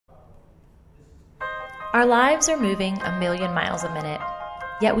Our lives are moving a million miles a minute,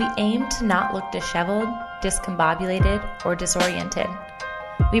 yet we aim to not look disheveled, discombobulated, or disoriented.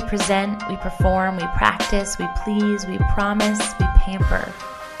 We present, we perform, we practice, we please, we promise, we pamper,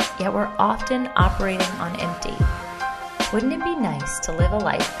 yet we're often operating on empty. Wouldn't it be nice to live a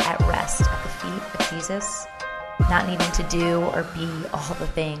life at rest at the feet of Jesus? Not needing to do or be all the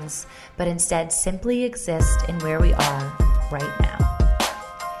things, but instead simply exist in where we are right now.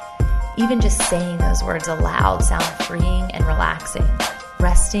 Even just saying those words aloud sound freeing and relaxing.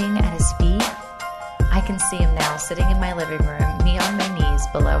 Resting at his feet, I can see him now sitting in my living room, me on my knees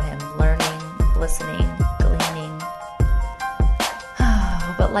below him, learning, listening, gleaning.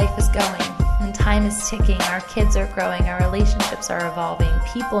 Oh, but life is going, and time is ticking. Our kids are growing, our relationships are evolving,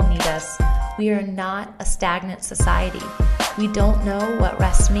 people need us. We are not a stagnant society. We don't know what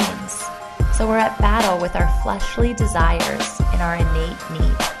rest means. So we're at battle with our fleshly desires and our innate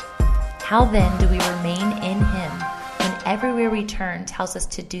need. How then do we remain in him when everywhere we turn tells us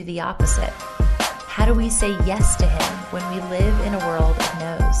to do the opposite? How do we say yes to him when we live in a world of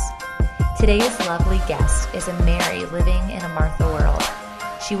no's? Today's lovely guest is a Mary living in a Martha world.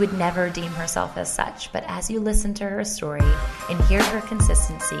 She would never deem herself as such, but as you listen to her story and hear her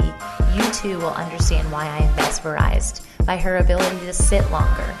consistency, you too will understand why I am mesmerized by her ability to sit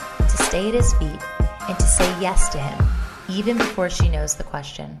longer, to stay at his feet, and to say yes to him, even before she knows the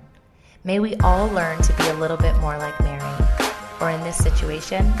question. May we all learn to be a little bit more like Mary, or in this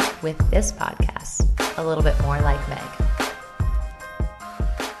situation, with this podcast, a little bit more like Meg.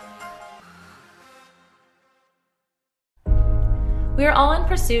 We are all in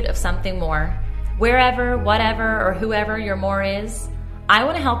pursuit of something more. Wherever, whatever, or whoever your more is, I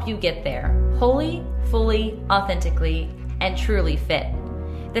want to help you get there, wholly, fully, authentically, and truly fit.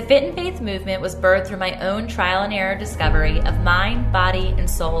 The Fit and Faith movement was birthed through my own trial and error discovery of mind, body, and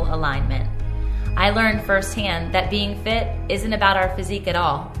soul alignment. I learned firsthand that being fit isn't about our physique at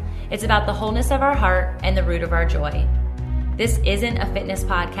all. It's about the wholeness of our heart and the root of our joy. This isn't a fitness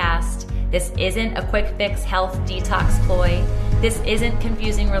podcast. This isn't a quick fix health detox ploy. This isn't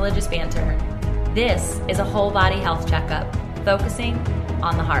confusing religious banter. This is a whole body health checkup, focusing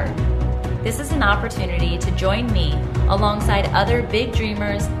on the heart. This is an opportunity to join me alongside other big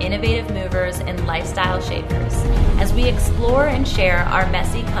dreamers, innovative movers, and lifestyle shakers as we explore and share our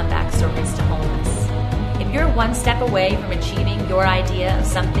messy comeback stories to wholeness. If you're one step away from achieving your idea of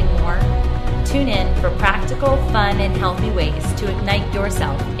something more, tune in for practical, fun, and healthy ways to ignite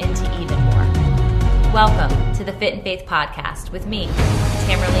yourself into even more. Welcome to the Fit and Faith podcast with me,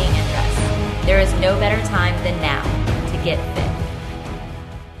 Tamerlee Andress. There is no better time than now to get fit.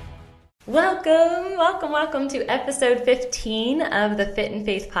 Welcome to episode 15 of the Fit and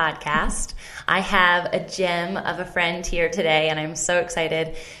Faith podcast. I have a gem of a friend here today, and I'm so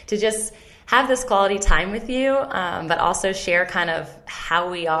excited to just have this quality time with you, but also share kind of how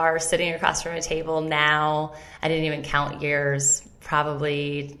we are sitting across from a table now. I didn't even count years,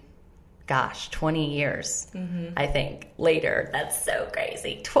 probably 20 years, I think, later. That's so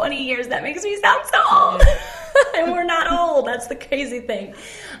crazy. 20 years, that makes me sound so old. And we're not old. That's the crazy thing.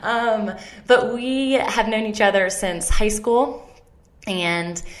 But we have known each other since high school.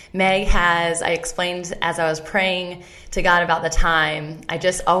 And Meg has, I explained as I was praying to God about the time, I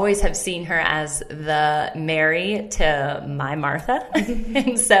just always have seen her as the Mary to my Martha.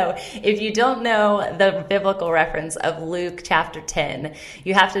 And so if you don't know the biblical reference of Luke chapter 10,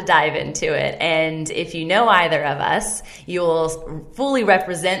 you have to dive into it. And if you know either of us, you will fully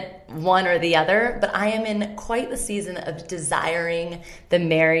represent one or the other, but I am in quite the season of desiring the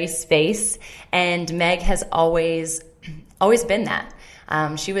Mary space. And Meg has always been that.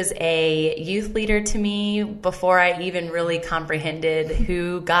 She was a youth leader to me before I even really comprehended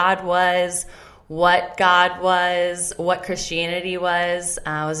who God was, what Christianity was.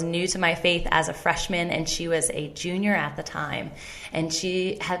 I was new to my faith as a freshman, and she was a junior at the time. And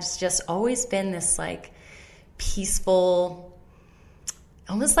she has just always been this like peaceful,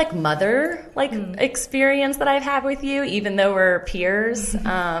 almost like mother experience that I've had with you, even though we're peers.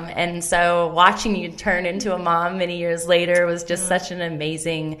 And so watching you turn into a mom many years later was just such an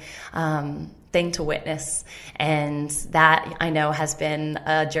amazing thing to witness. And that I know has been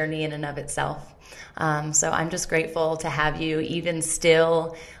a journey in and of itself. So I'm just grateful to have you even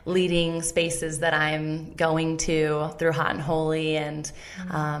still leading spaces that I'm going to through Hot and Holy and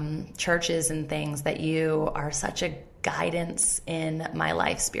churches and things, that you are such a guidance in my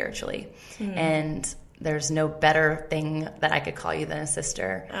life spiritually. And there's no better thing that I could call you than a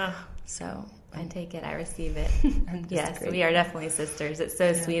sister. So I take it. I receive it. Yes, we are definitely sisters. It's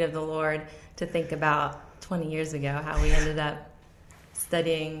so sweet of the Lord to think about 20 years ago how we ended up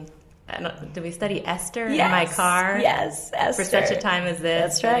studying did we study Esther Yes. in my car? Yes, Esther. For such a time as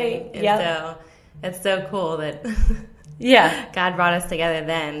this. That's right. And Yep. so it's so cool that Yeah. God brought us together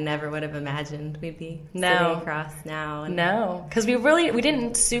then. Never would have imagined we'd be sitting across now. No, because we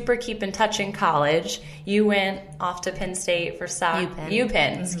didn't super keep in touch in college. You went off to Penn State for soccer.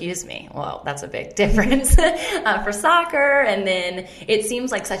 UPenn, excuse me. Well, that's a big difference for soccer. And then it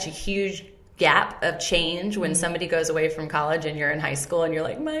seems like such a huge gap of change when somebody goes away from college and you're in high school and you're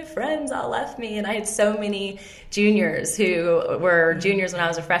like, my friends all left me. And I had so many juniors who were juniors when I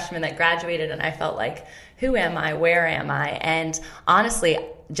was a freshman that graduated, and I felt like, who am I? Where am I? And honestly,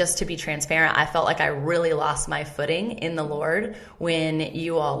 just to be transparent, I felt like I really lost my footing in the Lord when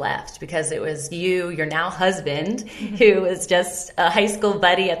you all left, because it was your now husband, who was just a high school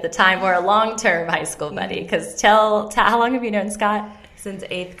buddy at the time, or a long-term high school buddy. Because how long have you known Scott? Since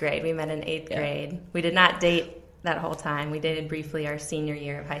 8th grade. We met in 8th grade. We did not date that whole time. We dated briefly our senior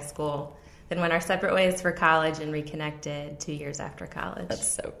year of high school. Then went our separate ways for college and reconnected 2 years after college.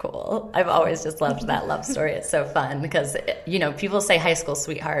 That's so cool. I've always just loved that love story. It's so fun because, people say high school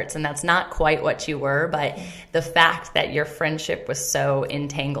sweethearts, and that's not quite what you were, but the fact that your friendship was so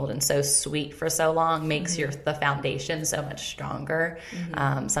entangled and so sweet for so long makes the foundation so much stronger.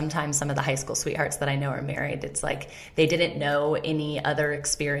 Sometimes some of the high school sweethearts that I know are married, it's like they didn't know any other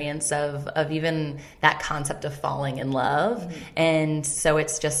experience of even that concept of falling in love. And so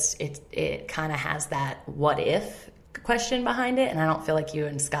it's just, it kind of has that what if question behind it, and I don't feel like you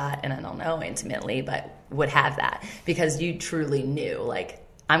and Scott, and I don't know intimately, but would have that, because you truly knew, like,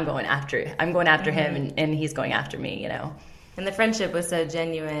 I'm going after him and he's going after me, And the friendship was so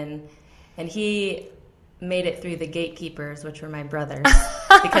genuine, and he made it through the gatekeepers, which were my brothers,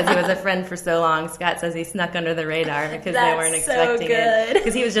 because he was a friend for so long. Scott says he snuck under the radar because they weren't expecting it,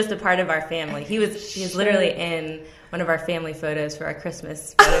 because he was just a part of our family. He was literally in one of our family photos for our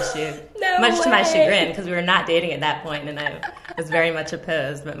Christmas photo shoot. Much to my chagrin, because we were not dating at that point, and I was very much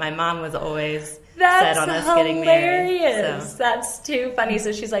opposed. But my mom was always set on us getting married. So. That's too funny.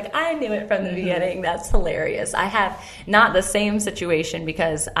 So she's like, I knew it from the beginning. That's hilarious. I have not the same situation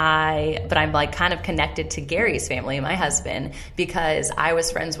but I'm like kind of connected to Gary's family, my husband, because I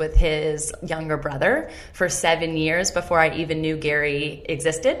was friends with his younger brother for 7 years before I even knew Gary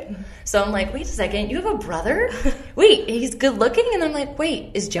existed. So I'm like, wait a second, you have a brother? Wait, he's good looking? And I'm like,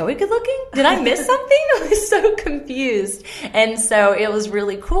 wait, is Joey good looking? Did I miss something? I was so confused. And so it was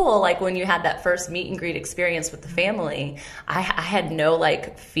really cool. Like when you had that first meet and greet experience with the family, I had no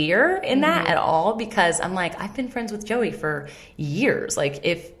like fear in that at all, because I'm like, I've been friends with Joey for years. Like,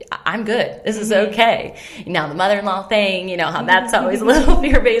 if I'm good, this is okay. Now the mother-in-law thing, how that's always a little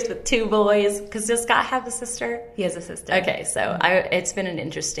fear-based with 2 boys. Because does Scott have a sister? He has a sister. Okay, so it's been an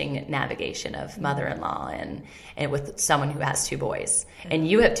interesting navigation of mother-in-law and with someone who has 2 boys, and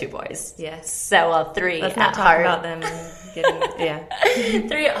you have 2 boys. Yes. So 3 Let's at not talk heart. about them.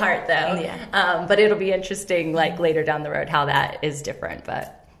 3 at heart, though. Yeah. But it'll be interesting, like later down the road, how that is different.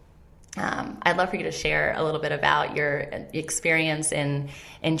 But I'd love for you to share a little bit about your experience and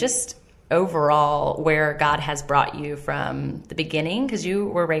just overall where God has brought you from the beginning, because you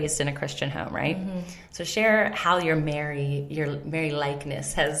were raised in a Christian home, right? So share how your Mary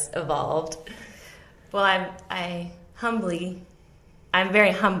likeness has evolved. Well, I'm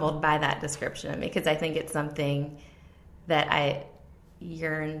very humbled by that description, because I think it's something that I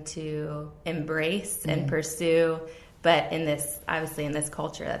yearn to embrace and pursue, but obviously in this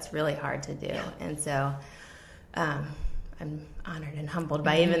culture, that's really hard to do. And so I'm honored and humbled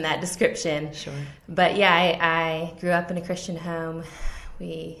by even that description. Sure. But yeah, I grew up in a Christian home.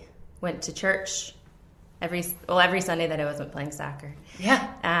 We went to church every Sunday that I wasn't playing soccer.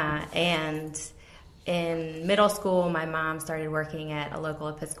 Yeah. And in middle school, my mom started working at a local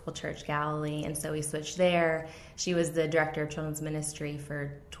Episcopal church, Galilee, and so we switched there. She was the director of children's ministry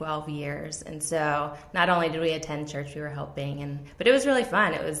for 12 years, and so not only did we attend church, we were helping, but it was really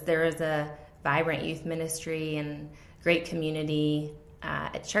fun. There was a vibrant youth ministry and great community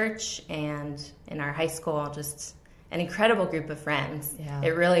at church and in our high school, just an incredible group of friends. Yeah. It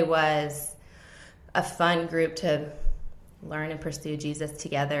really was a fun group to learn and pursue Jesus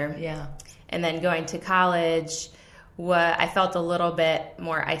together. Yeah. And then going to college, I felt a little bit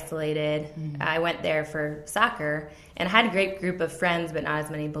more isolated. I went there for soccer and had a great group of friends, but not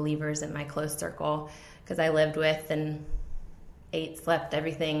as many believers in my close circle, because I lived with and ate, slept,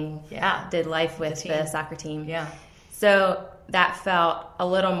 everything. Yeah. Did life with the soccer team. Yeah. So that felt a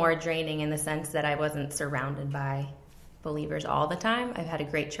little more draining in the sense that I wasn't surrounded by believers all the time. I've had a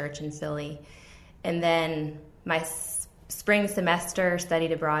great church in Philly. And then my spring semester,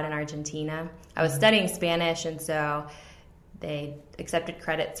 studied abroad in Argentina. I was studying Spanish, and so they accepted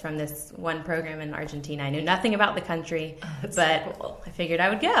credits from this one program in Argentina. I knew nothing about the country, but so cool. I figured I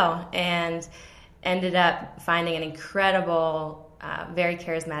would go, and ended up finding an incredible, very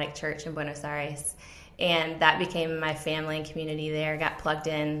charismatic church in Buenos Aires. And that became my family and community there. Got plugged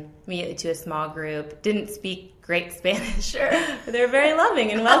in immediately to a small group. Didn't speak great Spanish. Sure. But they were very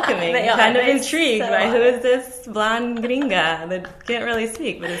loving and welcoming. Kind of intrigued by who is this blonde gringa that can't really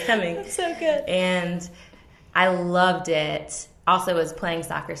speak but is coming. That's so good. And I loved it. Also was playing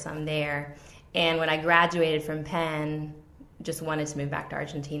soccer some there. And when I graduated from Penn, just wanted to move back to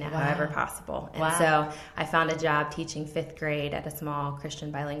Argentina however possible. And so I found a job teaching 5th grade at a small Christian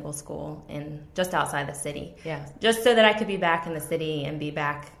bilingual school just outside the city. Yeah. Just so that I could be back in the city and be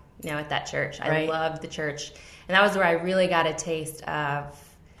back, at that church. I loved the church. And that was where I really got a taste of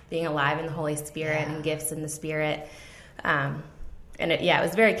being alive in the Holy Spirit and gifts in the Spirit. And it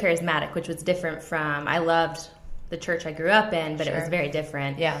was very charismatic, which was different from, I loved the church I grew up in, but it was very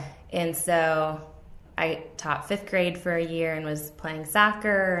different. Yeah. And so I taught 5th grade for a year and was playing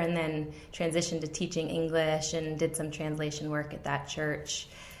soccer, and then transitioned to teaching English and did some translation work at that church.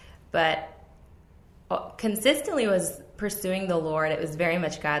 But consistently was pursuing the Lord. It was very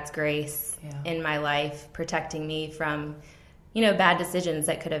much God's grace in my life, protecting me from, bad decisions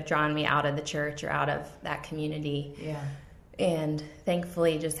that could have drawn me out of the church or out of that community. Yeah. And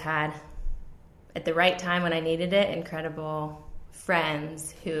thankfully just had, at the right time when I needed it, incredible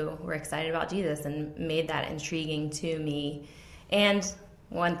friends who were excited about Jesus and made that intriguing to me. And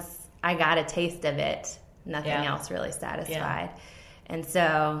once I got a taste of it, nothing else really satisfied. Yeah. And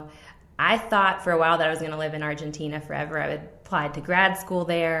so I thought for a while that I was going to live in Argentina forever. I applied to grad school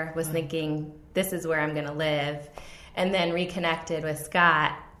there, was thinking this is where I'm going to live. And then reconnected with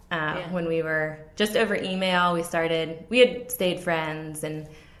Scott when we were just over email. We had stayed friends, and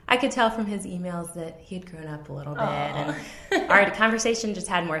I could tell from his emails that he had grown up a little bit, and our conversation just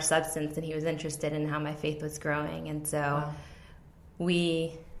had more substance, and he was interested in how my faith was growing. And so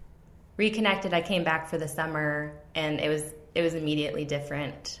we reconnected. I came back for the summer, and it was immediately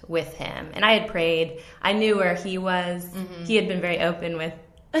different with him. And I had prayed. I knew where he was. Mm-hmm. He had been very open with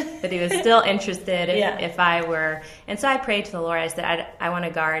that he was still interested if I were. And so I prayed to the Lord. I said, I want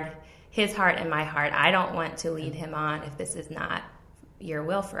to guard his heart and my heart. I don't want to lead him on if this is not your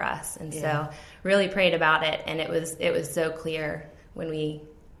will for us. And so really prayed about it, and it was so clear when we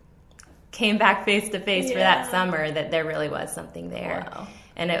came back face to face for that summer that there really was something there. Wow.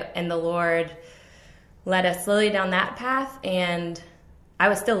 And the Lord led us slowly down that path, and I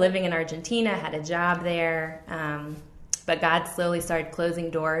was still living in Argentina, had a job there, but God slowly started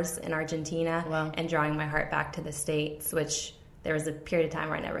closing doors in Argentina and drawing my heart back to the States, which there was a period of time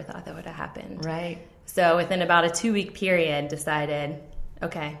where I never thought that would have happened. Right. So within about a 2-week period, decided,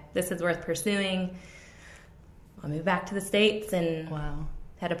 okay, this is worth pursuing. I'll move back to the States, and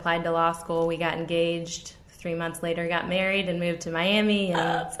had applied to law school. We got engaged. 3 months later, got married and moved to Miami. And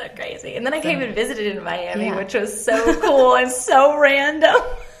that's so crazy. And then I came and visited in Miami, which was so cool and so random.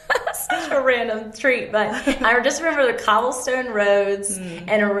 Such a random treat, but I just remember the cobblestone roads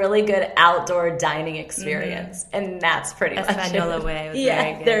and a really good outdoor dining experience, and that's pretty much Española way. Was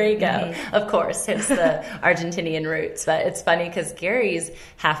very good. There you go. Mm-hmm. Of course, it's the Argentinian roots, but it's funny because Gary's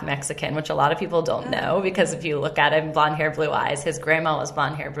half Mexican, which a lot of people don't know, because if you look at him, blonde hair, blue eyes. His grandma was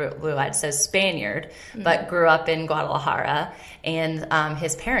blonde hair, blue eyed, so Spaniard, but grew up in Guadalajara, and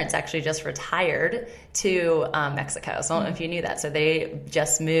his parents actually just retired to Mexico. So I don't know if you knew that. So they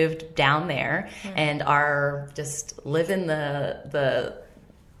just moved down there and are just living the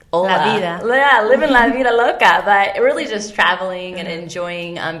La vida. Yeah, living la vida loca, but really just traveling and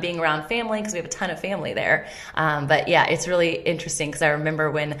enjoying being around family, because we have a ton of family there. But yeah, it's really interesting because I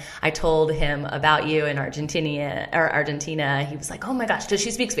remember when I told him about you in Argentina, he was like, oh my gosh, does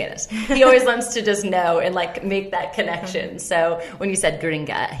she speak Spanish? He always wants to just know and like make that connection. So when you said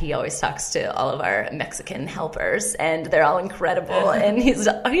gringa, he always talks to all of our Mexican helpers, and they're all incredible. And he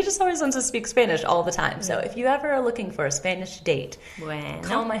just always wants to speak Spanish all the time. So if you ever are looking for a Spanish date,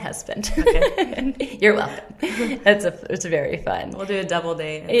 call my husband. Okay. You're welcome. It's very fun. We'll do a double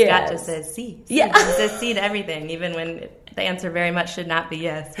date. Scott just says sí. Yeah. He says sí to everything, even when the answer very much should not be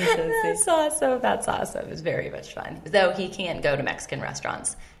yes. He says sí. That's awesome. It's very much fun. Though he can't go to Mexican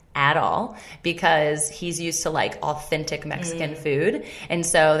restaurants at all, because he's used to like authentic Mexican food, and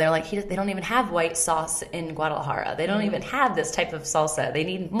so they're like, they don't even have white sauce in Guadalajara. They don't even have this type of salsa. They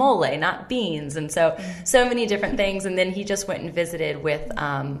need mole, not beans, and so many different things. And then he just went and visited with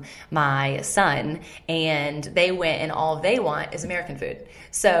my son, and they went, and all they want is American food.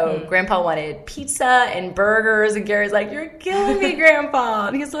 So Grandpa wanted pizza and burgers, and Gary's like, "You're killing me, Grandpa."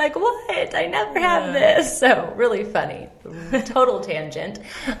 And he's like, "What? I never had this." So really funny. total tangent.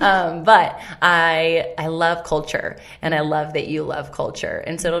 But I love culture, and I love that you love culture.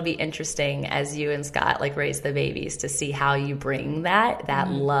 And so it'll be interesting as you and Scott like raise the babies to see how you bring that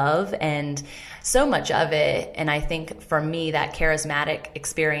love and so much of it. And I think for me, that charismatic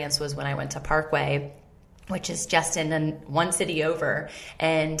experience was when I went to Parkway, which is just in one city over.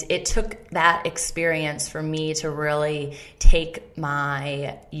 And it took that experience for me to really take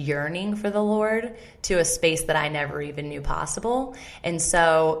my yearning for the Lord to a space that I never even knew possible. And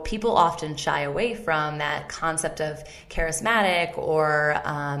so people often shy away from that concept of charismatic or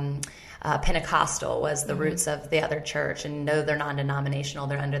Pentecostal was the roots of the other church. And no, they're non-denominational.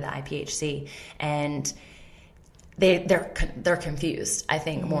 They're under the IPHC. And they're confused, I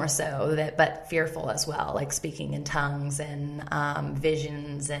think, more so, but fearful as well, like speaking in tongues and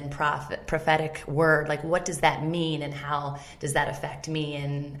visions and prophetic word. Like, what does that mean, and how does that affect me?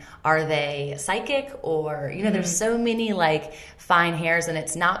 And are they psychic, or there's so many like fine hairs, and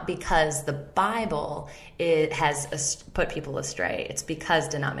it's not because the Bible has put people astray. It's because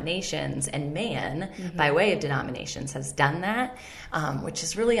denominations and man, by way of denominations, has done that, which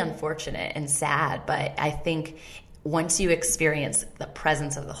is really unfortunate and sad. But I think once you experience the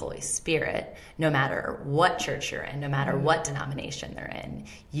presence of the Holy Spirit, no matter what church you're in, no matter what denomination they're in,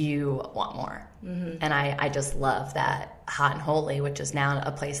 you want more. And I just love that Hot and Holy, which is now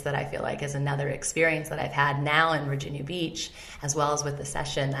a place that I feel like is another experience that I've had now in Virginia Beach, as well as with the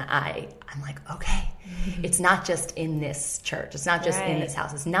session, that I'm like, okay, it's not just in this church. It's not just in this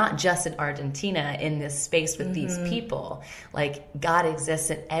house. It's not just in Argentina in this space with these people. Like, God exists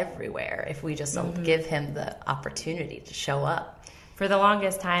in everywhere if we just give him the opportunity to show up. For the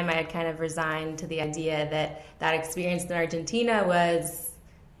longest time, I had kind of resigned to the idea that experience in Argentina was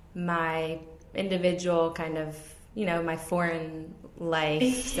my individual kind of, my foreign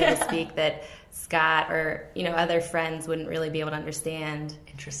life, so to speak, that Scott or, other friends wouldn't really be able to understand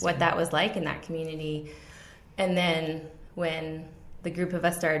what that was like in that community. And then when the group of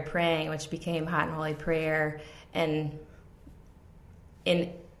us started praying, which became Hot and Holy Prayer, and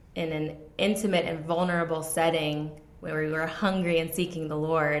in an intimate and vulnerable setting where we were hungry and seeking the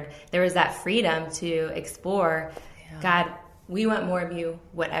Lord, there was that freedom to explore, God, we want more of you,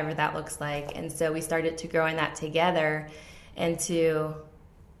 whatever that looks like. And so we started to grow in that together, and to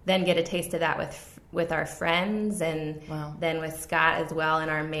then get a taste of that with our friends, and then with Scott as well in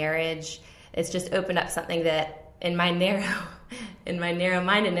our marriage. It's just opened up something that in my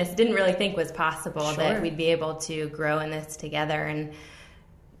narrow-mindedness didn't really think was possible, that we'd be able to grow in this together and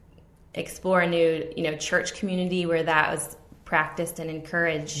explore a new, church community where that was practiced and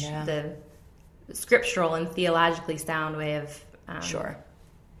encouraged, the scriptural and theologically sound way of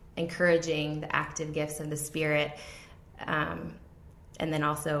encouraging the active gifts of the Spirit. And then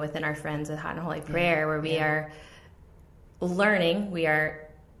also within our friends with Hot and Holy Prayer, where we are learning, we are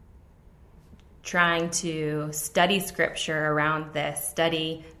trying to study scripture around this,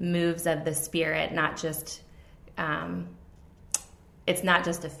 study moves of the Spirit, not just, it's not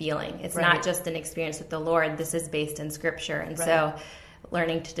just a feeling. It's not just an experience with the Lord. This is based in scripture. And so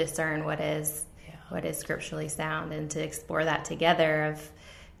learning to discern what is scripturally sound, and to explore that together of,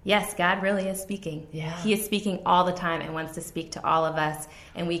 yes, God really is speaking. He is speaking all the time and wants to speak to all of us,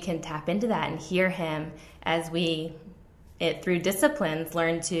 and we can tap into that and hear him as we, through disciplines,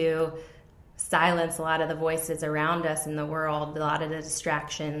 learn to silence a lot of the voices around us in the world, a lot of the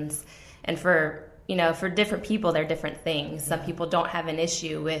distractions. And for different people, they're different things. Some people don't have an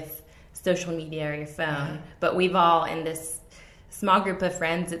issue with social media or your phone, but we've all, in this small group of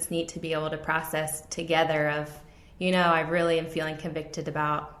friends, it's neat to be able to process together of, I really am feeling convicted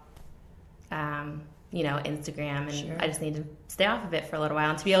about, Instagram, and I just need to stay off of it for a little while,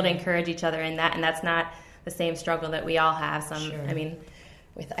 and to be able to encourage each other in that. And that's not the same struggle that we all have.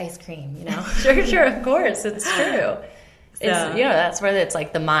 With ice cream, Sure, of course, it's true. So, it's, that's where it's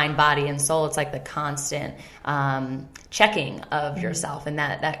like the mind, body, and soul. It's like the constant checking of yourself, and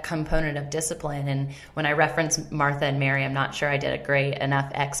that component of discipline. And when I reference Martha and Mary, I'm not sure I did a great enough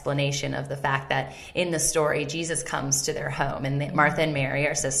explanation of the fact that in the story, Jesus comes to their home, and Martha and Mary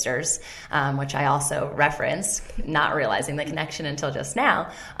are sisters, which I also referenced, not realizing the connection until just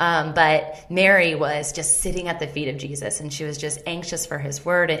now. But Mary was just sitting at the feet of Jesus, and she was just anxious for his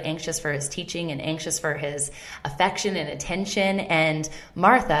word, and anxious for his teaching, and anxious for his affection and attention. And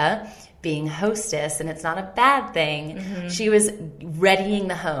Martha, being hostess, and it's not a bad thing, she was readying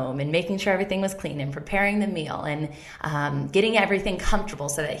the home and making sure everything was clean and preparing the meal and getting everything comfortable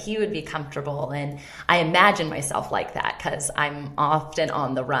so that he would be comfortable. And I imagine myself like that because I'm often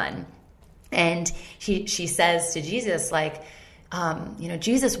on the run. And she says to Jesus, like,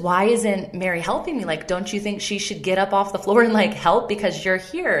 Jesus, why isn't Mary helping me? Like, don't you think she should get up off the floor and like help because you're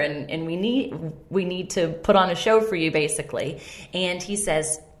here and we need to put on a show for you, basically. And he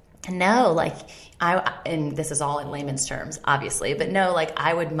says, no, like and this is all in layman's terms, obviously, but no, like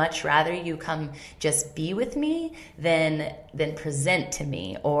I would much rather you come just be with me than present to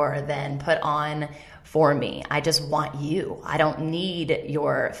me or than put on for me. I just want you. I don't need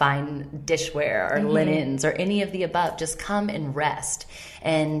your fine dishware or linens or any of the above. Just come and rest.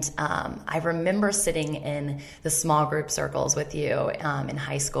 And I remember sitting in the small group circles with you in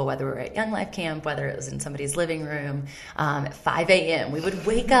high school, whether we were at Young Life Camp, whether it was in somebody's living room, at 5 a.m. We would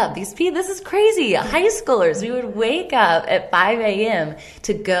wake up. This is crazy. High schoolers, we would wake up at 5 a.m.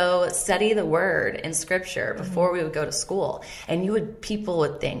 to go study the Word and Scripture before we would go to school. And people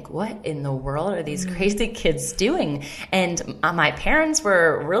would think, what in the world are these crazy kids doing? And my parents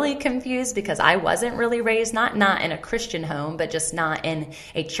were really confused because I wasn't really raised, not in a Christian home, but just not in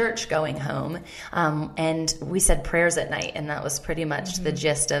a church going home. And we said prayers at night. And that was pretty much the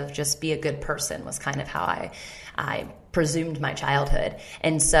gist of just be a good person was kind of how I presumed my childhood.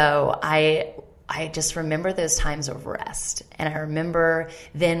 And so I just remember those times of rest. And I remember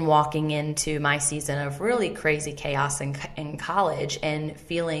then walking into my season of really crazy chaos in college and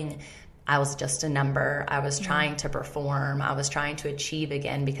feeling I was just a number. I was trying to perform. I was trying to achieve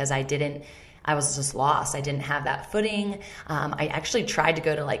again because I was just lost. I didn't have that footing. I actually tried to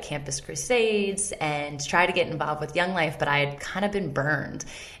go to like campus crusades and try to get involved with Young Life, but I had kind of been burned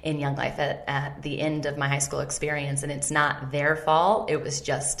in Young Life at the end of my high school experience. And it's not their fault. It was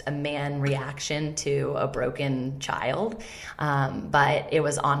just a man reaction to a broken child. But it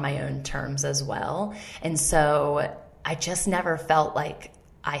was on my own terms as well. And so I just never felt like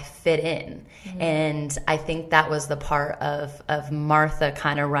I fit in. And I think that was the part of Martha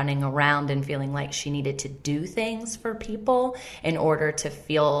kind of running around and feeling like she needed to do things for people in order to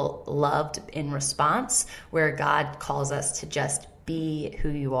feel loved in response, where God calls us to just be who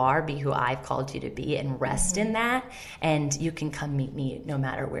you are, be who I've called you to be, and rest in that. And you can come meet me no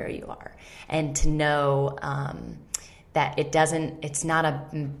matter where you are. And to know that it's not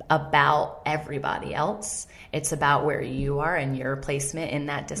about everybody else. It's about where you are and your placement in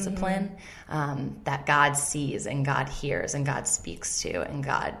that discipline, that God sees and God hears and God speaks to and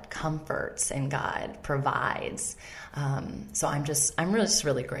God comforts and God provides. So I'm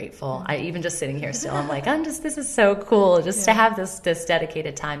really grateful. I even just sitting here still, I'm like, this is so cool just to have this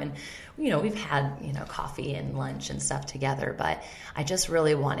dedicated time. And, we've had, coffee and lunch and stuff together, but I just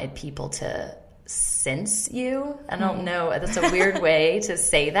really wanted people to sense you. I don't know. That's a weird way to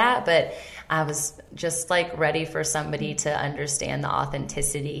say that, but I was just like ready for somebody to understand the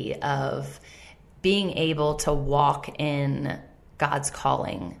authenticity of being able to walk in God's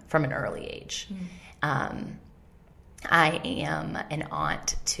calling from an early age. I am an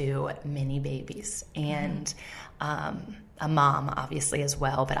aunt to many babies and a mom, obviously, as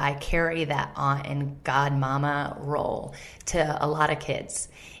well, but I carry that aunt and godmama role to a lot of kids.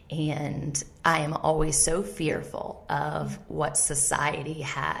 And I am always so fearful of what society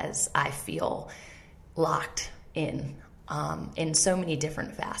has, I feel, locked in so many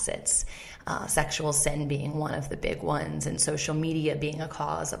different facets. Sexual sin being one of the big ones, and social media being a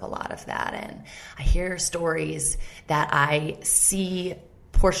cause of a lot of that. And I hear stories that I see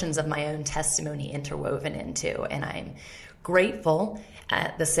portions of my own testimony interwoven into, and I'm grateful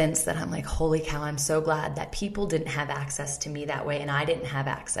at the sense that I'm like, holy cow, I'm so glad that people didn't have access to me that way and I didn't have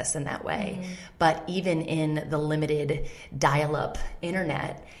access in that way. But even in the limited dial-up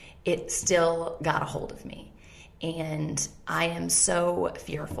internet, it still got a hold of me. And I am so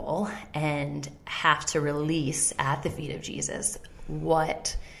fearful and have to release at the feet of Jesus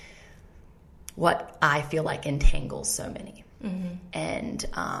what I feel like entangles so many. And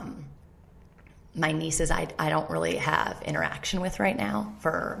my nieces, I don't really have interaction with right now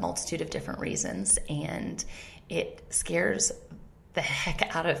for a multitude of different reasons. And it scares the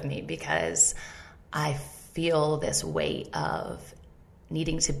heck out of me because I feel this weight of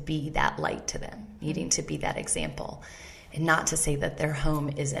needing to be that light to them, needing to be that example. And not to say that their home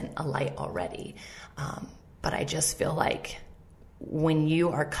isn't a light already, but I just feel like when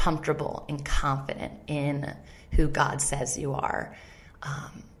you are comfortable and confident in who God says you are,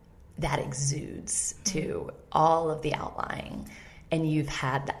 that exudes to all of the outlying, and you've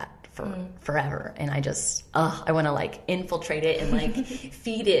had that for forever. And I just, I want to like infiltrate it and like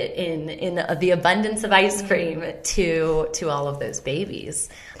feed it in the abundance of ice cream to all of those babies.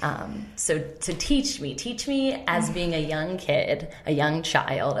 So to teach me as being a young kid, a young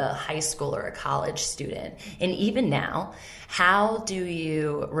child, a high schooler, a college student, and even now, how do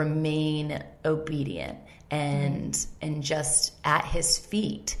you remain obedient and just at his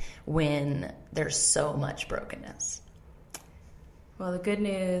feet when there's so much brokenness? Well, the good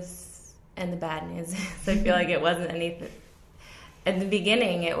news and the bad news is I feel like it wasn't anything. At the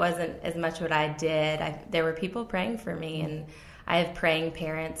beginning, it wasn't as much what I did. There were people praying for me, and I have praying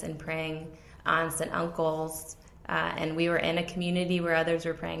parents and praying aunts and uncles, and we were in a community where others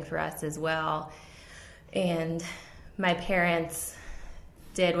were praying for us as well. And my parents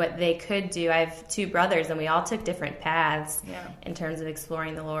did what they could do. I have two brothers, and we all took different paths in terms of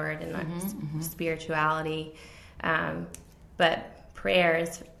exploring the Lord and spirituality. But prayer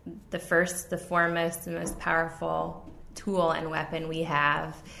is the first, the foremost, the most powerful tool and weapon we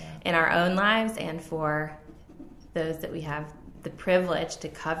have in our own lives, and for those that we have the privilege to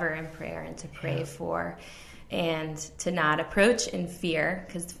cover in prayer and to pray for, and to not approach in fear,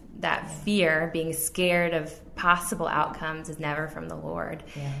 because that fear, being scared of possible outcomes, is never from the Lord,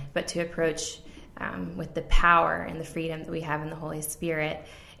 but to approach with the power and the freedom that we have in the Holy Spirit.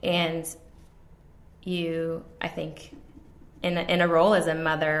 And I think in a role as a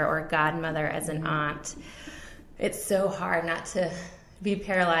mother or godmother, as an aunt, it's so hard not to be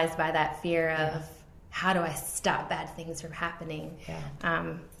paralyzed by that fear of how do I stop bad things from happening,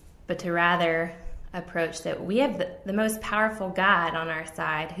 but to rather approach that we have the most powerful God on our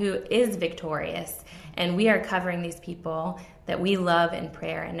side who is victorious, and we are covering these people that we love in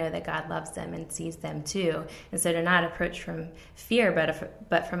prayer and know that God loves them and sees them too. And so to not approach from fear,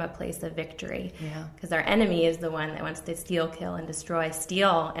 but from a place of victory, because our enemy is the one that wants to steal, kill, and destroy,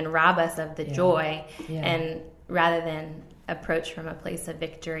 steal and rob us of the joy, and rather than approach from a place of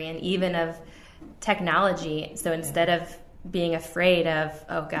victory and even of technology. So instead of being afraid of,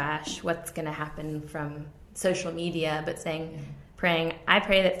 oh gosh, what's going to happen from social media, but praying, I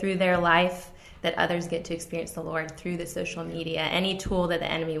pray that through their life that others get to experience the Lord through the social media. Any tool that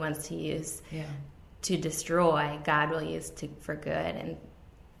the enemy wants to use to destroy, God will use for good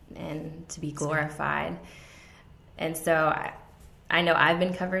and to be glorified. And so I know I've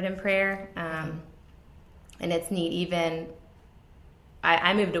been covered in prayer, and it's neat. Even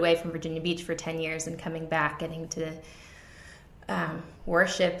I moved away from Virginia Beach for 10 years, and coming back, getting to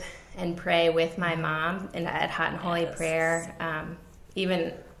worship and pray with my mom at Hot and Holy Prayer.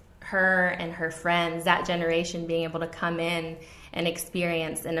 Even her and her friends, that generation, being able to come in and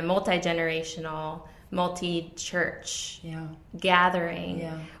experience in a multi-generational, multi-church gathering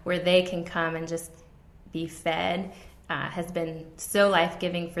where they can come and just be fed, has been so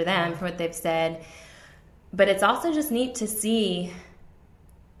life-giving for them, from what they've said. But it's also just neat to see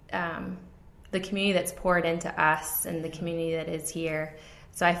the community that's poured into us and the community that is here.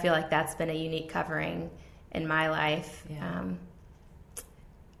 So I feel like that's been a unique covering in my life.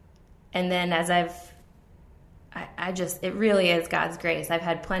 And then as it really is God's grace. I've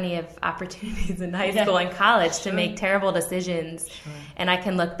had plenty of opportunities in high school and college to make terrible decisions. And I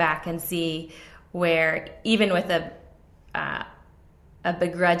can look back and see where, even with a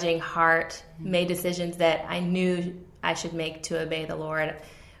begrudging heart, made decisions that I knew I should make to obey the Lord.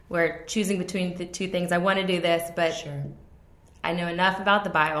 We're choosing between the two things. I want to do this, but I know enough about the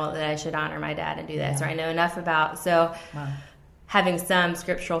Bible that I should honor my dad and do this, or I know enough about, having some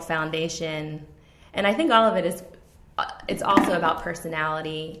scriptural foundation. And I think all of it it's also about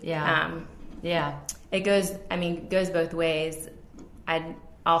personality. It goes both ways. I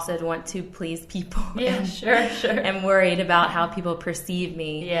also want to please people. I'm worried about how people perceive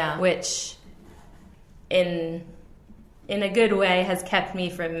me, which in a good way has kept me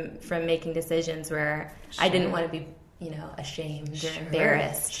from making decisions where I didn't want to be ashamed or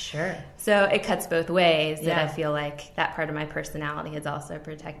embarrassed. So it cuts both ways, that I feel like that part of my personality has also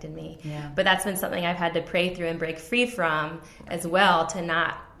protected me. But that's been something I've had to pray through and break free from as well, to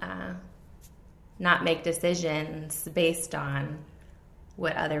not make decisions based on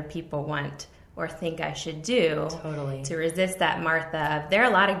what other people want or think I should do. To resist that Martha of, there are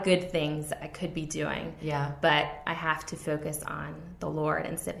a lot of good things I could be doing, but I have to focus on the Lord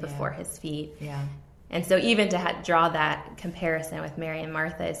and sit before his feet. And so even to draw that comparison with Mary and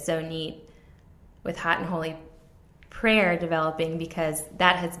Martha is so neat with Hot and Holy Prayer developing, because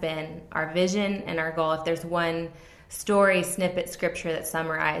that has been our vision and our goal. If there's one story, snippet, scripture that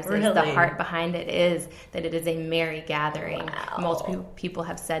summarizes the heart behind it, is that it is a merry gathering. Multiple people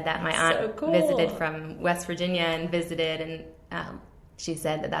have said that. My aunt visited from West Virginia and visited, and she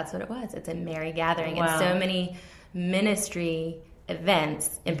said that that's what it was. It's a merry gathering. And so many ministry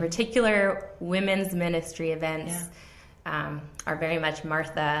events, in particular women's ministry events, are very much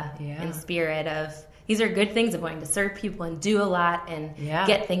Martha in spirit of, these are good things of wanting to serve people and do a lot and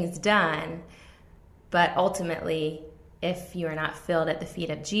get things done. But ultimately, if you are not filled at the feet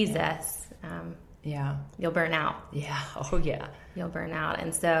of Jesus, you'll burn out. Yeah. Oh, yeah. You'll burn out.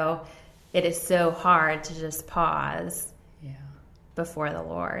 And so it is so hard to just pause before the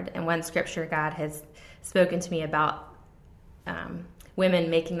Lord. And one scripture God has spoken to me about women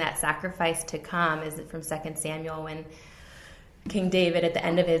making that sacrifice to come is from 2 Samuel, when King David, at the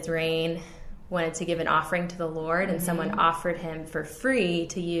end of his reign, wanted to give an offering to the Lord, and someone offered him for free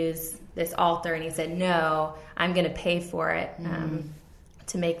to use this altar, and he said, no, I'm going to pay for it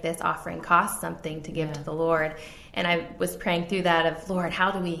to make this offering cost something to give to the Lord. And I was praying through that of, Lord,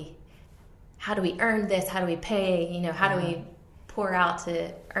 how do we earn this? How do we pay? How do we pour out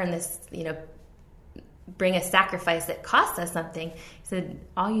to earn this, bring a sacrifice that costs us something? He said,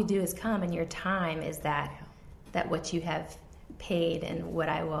 all you do is come, and your time is that what you have paid and what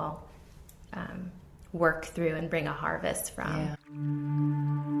I will work through and bring a harvest from.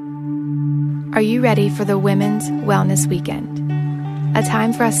 Yeah. Are you ready for the Women's Wellness Weekend? A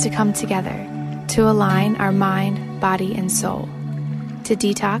time for us to come together to align our mind, body, and soul, to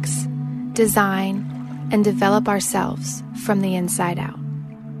detox, design, and develop ourselves from the inside out.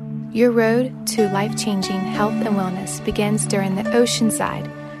 Your road to life-changing health and wellness begins during the Oceanside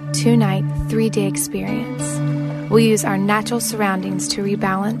 2-night, 3-day experience. We'll use our natural surroundings to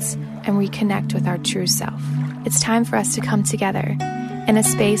rebalance and reconnect with our true self. It's time for us to come together in a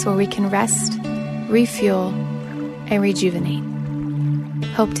space where we can rest, refuel, and rejuvenate.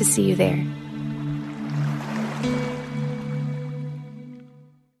 Hope to see you there.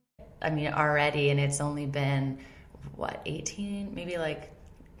 I mean, already, and it's only been, 18, maybe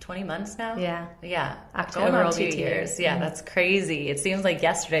 20 months now? Yeah. October going on 2 years. Yeah, that's crazy. It seems like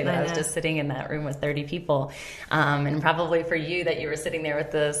yesterday that I was just sitting in that room with 30 people. And probably for you that you were sitting there with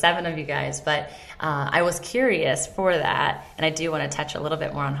the 7 of you guys. But I was curious for that, and I do want to touch a little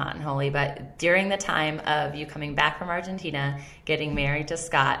bit more on Hot and Holy. But during the time of you coming back from Argentina, getting married to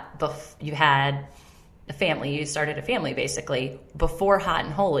Scott, you had a family. You started a family, basically, before Hot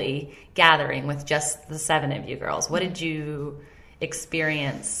and Holy, gathering with just the 7 of you girls. What did you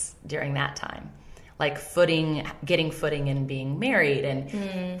experience during that time? Getting footing and being married,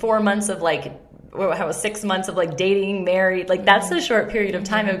 and 4 months of 6 months of dating, married. That's a short period of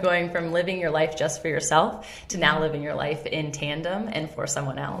time of going from living your life just for yourself to now living your life in tandem and for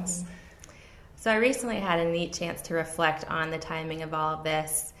someone else. So I recently had a neat chance to reflect on the timing of all of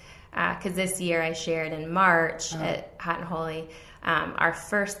this, because this year I shared in March at Hot and Holy, our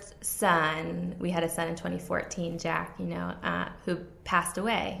first son. We had a son in 2014, Jack, who passed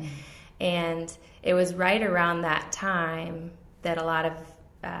away. And it was right around that time that a lot of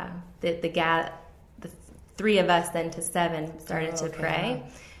the 3 of us then to 7 started to pray.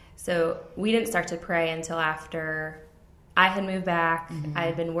 So we didn't start to pray until after I had moved back. I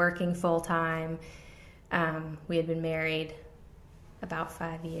had been working full time. We had been married about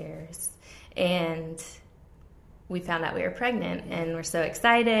 5 years, and we found out we were pregnant, and we're so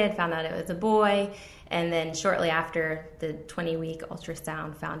excited, found out it was a boy. And then shortly after the 20-week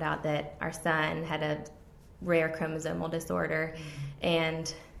ultrasound, found out that our son had a rare chromosomal disorder,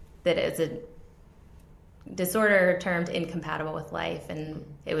 and that it was a disorder termed incompatible with life. And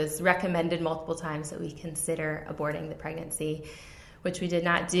it was recommended multiple times that we consider aborting the pregnancy, which we did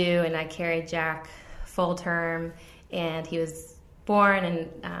not do. And I carried Jack full term, and he was born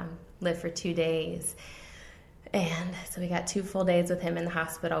and lived for 2 days. And so we got 2 full days with him in the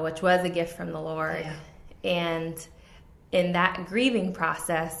hospital, which was a gift from the Lord. Yeah. And in that grieving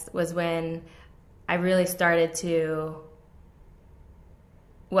process was when I really started to,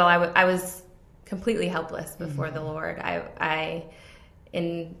 I was completely helpless before the Lord. I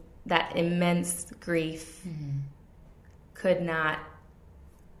in that immense grief, could not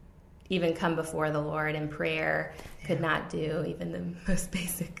even come before the Lord in prayer, could not do even the most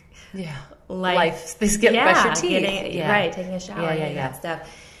basic life. Brush your teeth. Right, taking a shower, that stuff.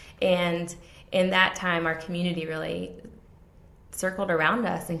 And in that time, our community really circled around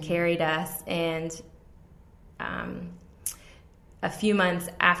us and carried us. And a few months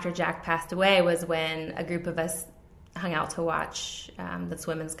after Jack passed away was when a group of us hung out to watch this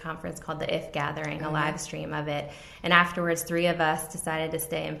women's conference called the If Gathering, a live stream of it. And afterwards, 3 of us decided to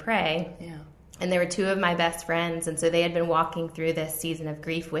stay and pray. Yeah. And there were 2 of my best friends, and so they had been walking through this season of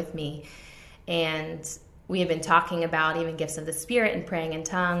grief with me. And we had been talking about even gifts of the Spirit and praying in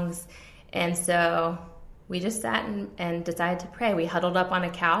tongues. And so we just sat and decided to pray. We huddled up on a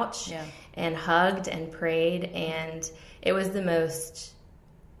couch and hugged and prayed, and it was the most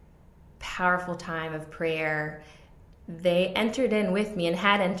powerful time of prayer. They entered in with me and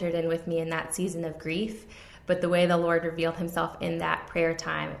had entered in with me in that season of grief, but the way the Lord revealed himself in that prayer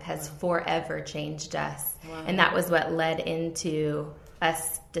time has forever changed us. Wow. And that was what led into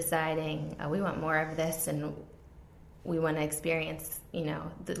us deciding, we want more of this, and we want to experience,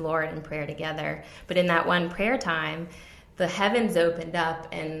 the Lord in prayer together. But in that one prayer time, the heavens opened up,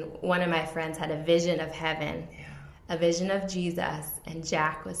 and one of my friends had a vision of heaven, a vision of Jesus, and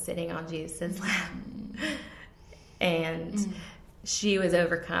Jack was sitting on Jesus' lap. And she was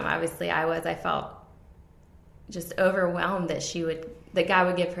overcome. Obviously, I felt just overwhelmed that God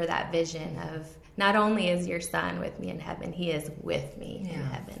would give her that vision of, not only is your son with me in heaven, he is with me in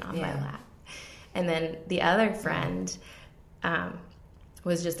heaven on my lap. And then the other friend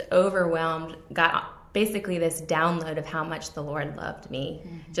was just overwhelmed, got basically this download of how much the Lord loved me,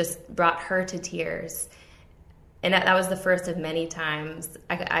 just brought her to tears. And that was the first of many times.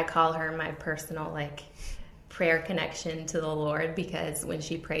 I call her my personal, prayer connection to the Lord, because when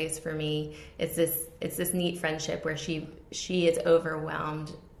she prays for me, it's this neat friendship where she is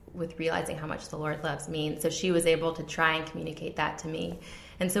overwhelmed with realizing how much the Lord loves me. And so she was able to try and communicate that to me.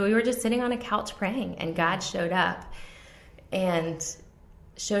 And so we were just sitting on a couch praying, and God showed up, and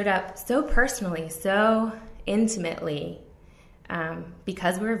showed up so personally, so intimately,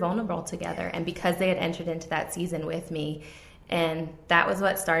 because we were vulnerable together, and because they had entered into that season with me. And that was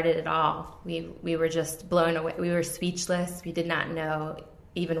what started it all. We were just blown away. We were speechless. We did not know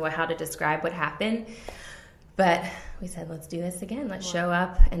even how to describe what happened. But we said, let's do this again. Let's show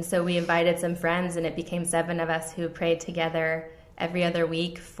up. And so we invited some friends, and it became 7 of us who prayed together every other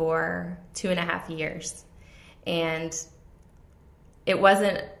week for 2.5 years. And it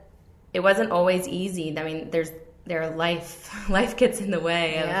wasn't always easy. I mean, life gets in the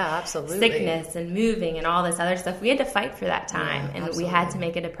way of absolutely. Sickness and moving and all this other stuff. We had to fight for that time, and absolutely. We had to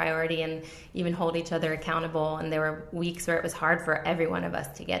make it a priority and even hold each other accountable. And there were weeks where it was hard for every one of us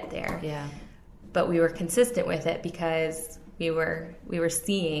to get there. Yeah. But we were consistent with it because we were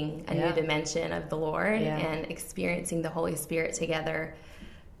seeing a new dimension of the Lord and experiencing the Holy Spirit together.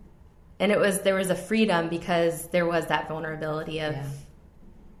 And there was a freedom because there was that vulnerability of,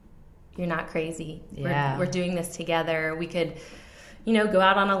 you're not crazy. Yeah. We're doing this together. We could, go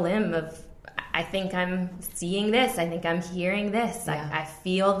out on a limb of, I think I'm seeing this. I think I'm hearing this. I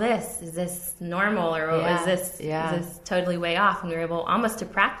feel this. Is this normal, or is this totally way off? And we were able almost to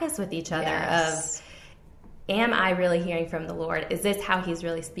practice with each other of, am I really hearing from the Lord? Is this how he's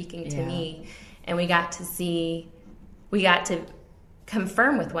really speaking to me? And we got to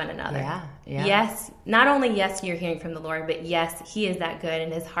confirm with one another. Yes, not only yes, you're hearing from the Lord, but yes, he is that good,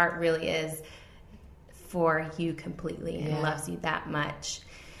 and his heart really is for you completely and loves you that much.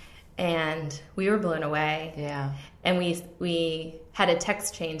 And we were blown away. Yeah. And we had a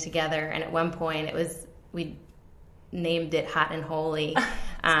text chain together, and at one point we named it Hot and Holy,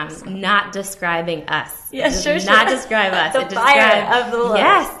 not describing us. Yes, not describe us. The fire of the Lord.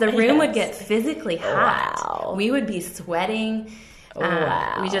 Yes, the room would get physically hot. Wow. We would be sweating.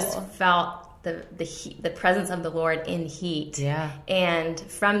 We just felt the heat, the presence of the Lord in heat. Yeah. And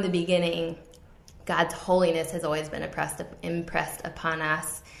from the beginning, God's holiness has always been impressed upon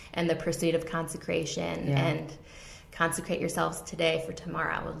us, and the pursuit of consecration and consecrate yourselves today, for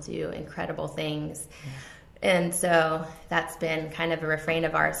tomorrow I will do incredible things. Yeah. And so that's been kind of a refrain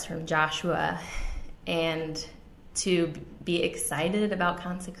of ours from Joshua, and to be excited about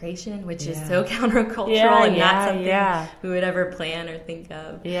consecration, which is so countercultural and not something we would ever plan or think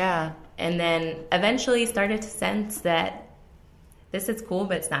of. Yeah. And then eventually started to sense that this is cool,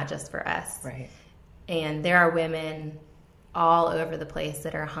 but it's not just for us. Right. And there are women all over the place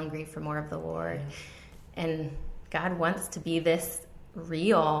that are hungry for more of the Lord. Yeah. And God wants to be this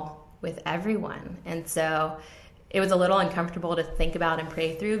real with everyone. And so it was a little uncomfortable to think about and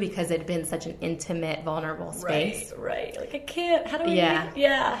pray through because it had been such an intimate, vulnerable space. Right. Like, I can't. How do we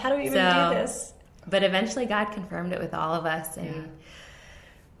how do we even do this? But eventually God confirmed it with all of us, and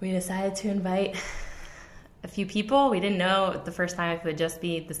we decided to invite a few people. We didn't know the first time if it would just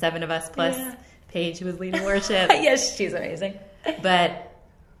be the 7 of us plus Paige, who was leading worship. Yes, she's amazing. But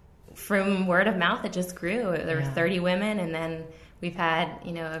from word of mouth, it just grew. There were 30 women, and then we've had,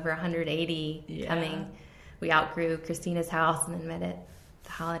 over 180 coming. We outgrew Christina's house and then met at the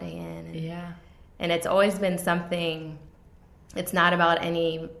Holiday Inn. And it's always been something, it's not about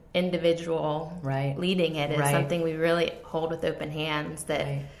any individual leading it. It's something we really hold with open hands, that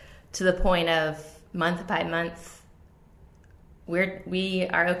to the point of month by month, we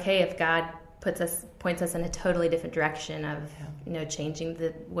are okay if God points us in a totally different direction of, changing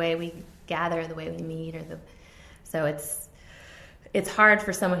the way we gather, the way we meet, so it's hard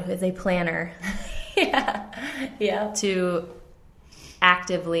for someone who is a planner to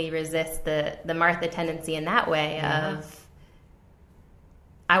actively resist the Martha tendency in that way of,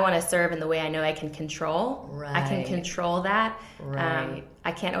 I want to serve in the way I know I can control. Right. I can control that. Right.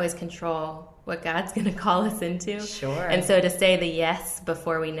 I can't always control what God's going to call us into. Sure. And so to say the yes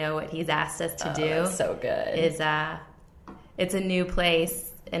before we know what He's asked us to do, that's so good. Is it's a new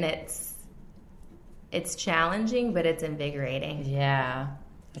place, and it's challenging, but it's invigorating. Yeah.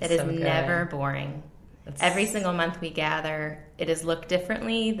 It is never boring. Every single month we gather, it has looked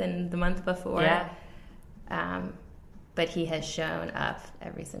differently than the month before. Yeah. But He has shown up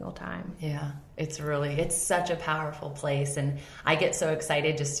every single time. Yeah, it's such a powerful place. And I get so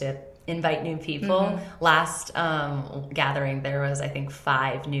excited just to invite new people. Last gathering, there was, I think,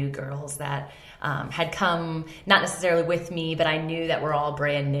 5 new girls that had come, not necessarily with me, but I knew that we're all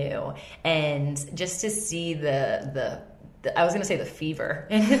brand new. And just to see the I was going to say the fever.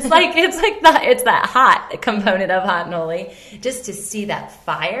 It's that hot component of Hot and Holy. Just to see that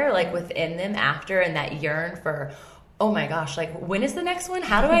fire like within them after, and that yearn for, oh my gosh, like when is the next one?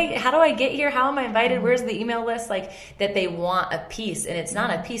 How do I get here? How am I invited? Where's the email list? Like that they want a piece, and it's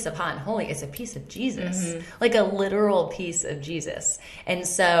not a piece of Hot and Holy, it's a piece of Jesus, like a literal piece of Jesus. And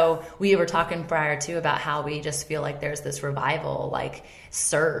so we were talking prior to about how we just feel like there's this revival like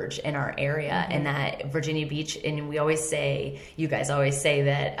surge in our area, and that Virginia Beach, and we always say, you guys always say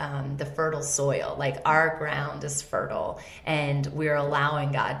that the fertile soil, like our ground is fertile, and we're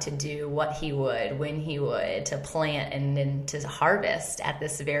allowing God to do what He would, when He would, to plant and then to harvest at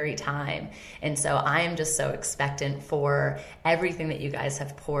this very time. And so I am just so expectant for everything that you guys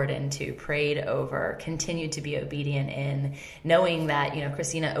have poured into, prayed over, continued to be obedient in, knowing that,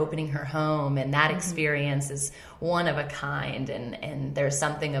 Christina opening her home and that experience is one of a kind, and there's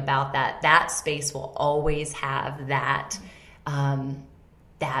something about that space will always have that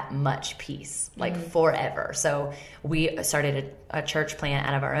that much peace, like forever. So we started a church plant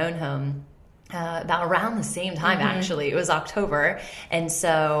out of our own home about around the same time, actually. It was October. And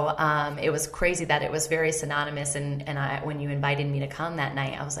so it was crazy that it was very synonymous. And when you invited me to come that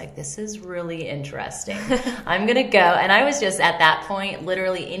night, I was like, this is really interesting. I'm going to go. And I was just at that point,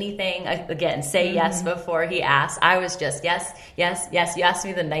 literally anything, again, say yes before he asked. I was just yes, yes, yes. You asked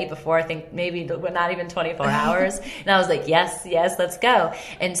me the night before, I think maybe not even 24 hours. And I was like, yes, yes, let's go.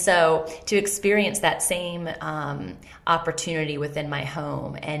 And so to experience that same opportunity within my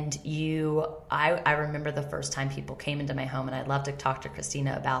home, and I remember the first time people came into my home, and I'd love to talk to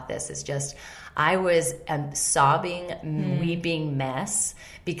Christina about this, is just I was a sobbing, weeping mess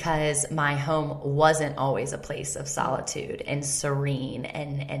because my home wasn't always a place of solitude and serene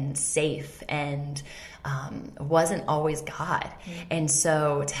and safe, and wasn't always God. And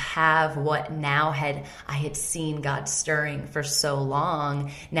so to have what now I had seen God stirring for so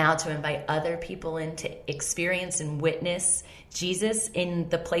long, now to invite other people in to experience and witness Jesus in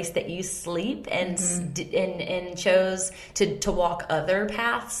the place that you sleep, and chose to walk other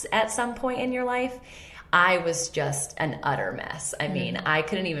paths at some point in your life. I was just an utter mess. I mean, I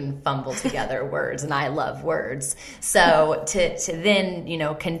couldn't even fumble together words, and I love words. So to then,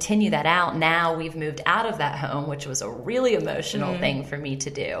 continue that out. Now we've moved out of that home, which was a really emotional thing for me to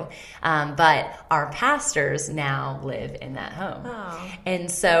do. But our pastors now live in that home. Oh. And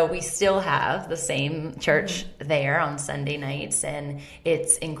so we still have the same church there on Sunday nights, and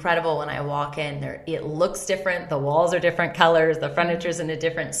it's incredible when I walk in there. It looks different. The walls are different colors. The furniture's in a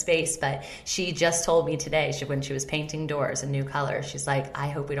different space. But she just told me today, when she was painting doors in new colors, she's like, I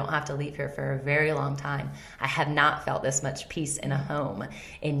hope we don't have to leave here for a very long time. I have not felt this much peace in a home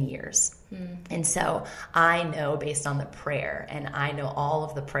in years. And so I know, based on the prayer, and I know all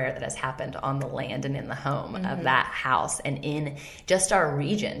of the prayer that has happened on the land and in the home of that house and in just our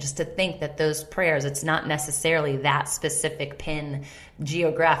region, just to think that those prayers, it's not necessarily that specific pin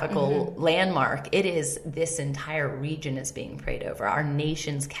geographical landmark. It is this entire region is being prayed over. Our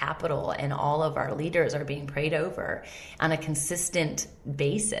nation's capital and all of our leaders are being prayed over on a consistent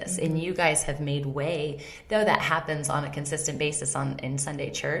basis. And you guys have made way, though that happens on a consistent basis in Sunday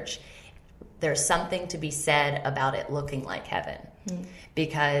church. There's something to be said about it looking like heaven,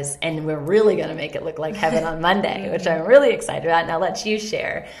 and we're really going to make it look like heaven on Monday, which I'm really excited about, and I'll let you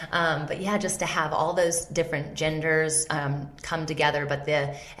share. But yeah, just to have all those different genders come together, but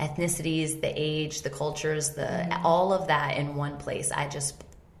the ethnicities, the age, the cultures, all of that in one place, I just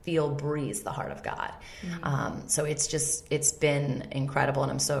feel breathes the heart of God. So it's been incredible,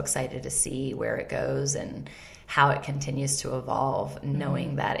 and I'm so excited to see where it goes and how it continues to evolve,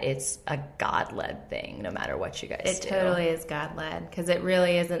 knowing that it's a God-led thing, no matter what you guys do. It totally is God-led, because it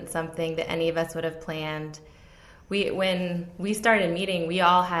really isn't something that any of us would have planned. When we started meeting, we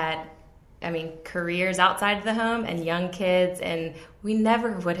all had, careers outside of the home and young kids, and we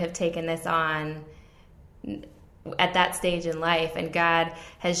never would have taken this on at that stage in life, and God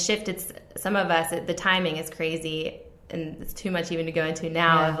has shifted some of us. The timing is crazy, and it's too much even to go into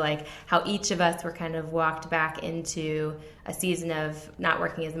now, of like how each of us were kind of walked back into a season of not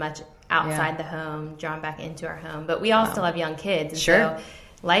working as much outside the home, drawn back into our home. But we all still have young kids. And so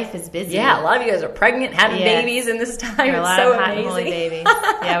life is busy. Yeah, a lot of you guys are pregnant, having babies in this time. A lot of hot and holy babies.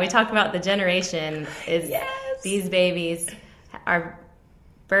 We talk about the generation is these babies are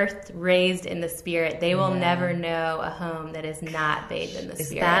birthed, raised in the Spirit. They will never know a home that is not bathed in the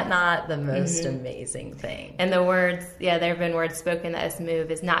Spirit. Is that not the most amazing thing? And the words, there have been words spoken that this move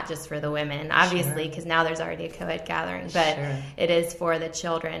is not just for the women, obviously, because now there's already a co-ed gathering, but it is for the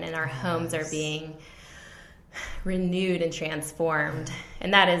children, and our homes are being renewed and transformed.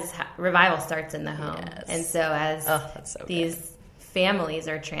 And that is how revival starts in the home. And so as these families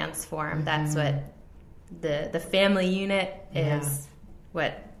are transformed, that's what the family unit is,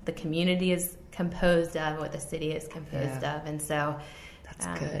 what the community is composed of, what the city is composed of. And so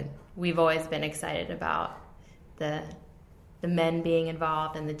that's good. We've always been excited about the men being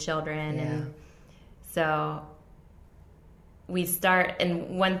involved and the children. And so we start,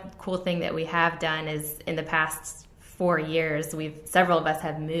 and one cool thing that we have done is in the past 4 years, several of us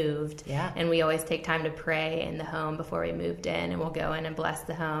have moved, and we always take time to pray in the home before we moved in, and we'll go in and bless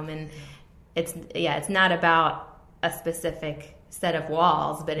the home. And it's not about a specific set of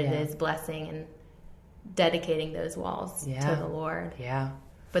walls, but it is blessing and dedicating those walls to the Lord.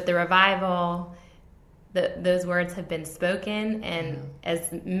 But the revival, those words have been spoken, and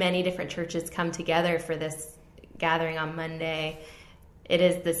as many different churches come together for this gathering on Monday, it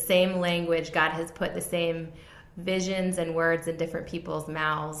is the same language. God has put the same visions and words in different people's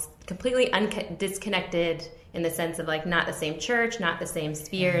mouths, completely disconnected in the sense of like not the same church, not the same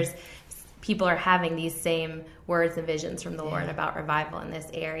spheres. People are having these same words and visions from the Lord about revival in this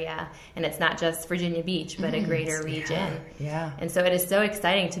area. And it's not just Virginia Beach, but a greater region. And so it is so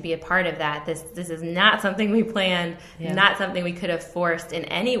exciting to be a part of that. This is not something we planned, not something we could have forced in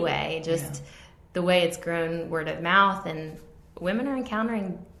any way, just the way it's grown word of mouth. And women are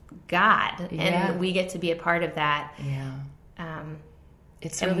encountering God, and we get to be a part of that.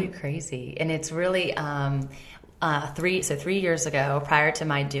 It's really crazy. And it's really... 3 years ago, prior to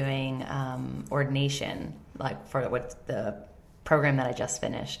my doing ordination, like for the program that I just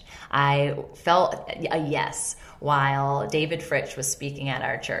finished, I felt a yes while David Fritsch was speaking at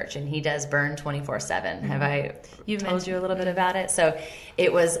our church, and he does Burn 24/7. Have I told you a little bit about it? So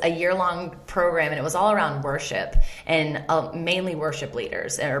it was a year-long program, and it was all around worship, and mainly worship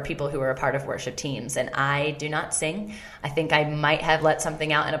leaders or people who were a part of worship teams. And I do not sing. I think I might have let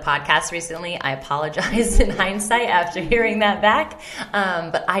something out in a podcast recently. I apologize in hindsight after hearing that back.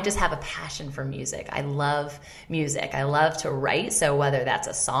 But I just have a passion for music. I love music. I love to write. So whether that's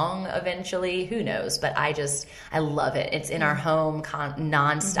a song eventually, who knows? But I love it. It's in our home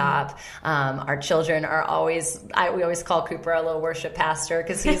nonstop. Our children are we always call Cooper our little worship pastor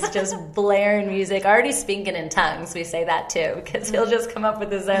because he's just blaring music, already speaking in tongues. We say that too because he'll just come up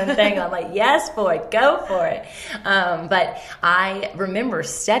with his own thing. I'm like, yes, boy, go for it. But I remember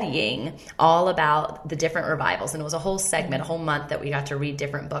studying all about the different revivals, and it was a whole segment, a whole month that we got to read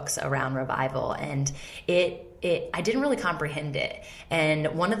different books around revival, and I didn't really comprehend it. And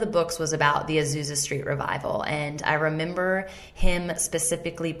one of the books was about the Azusa Street revival, and I remember him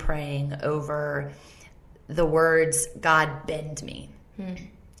specifically praying over the words, God bend me.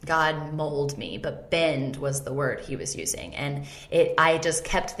 God mold me, but bend was the word he was using. And I just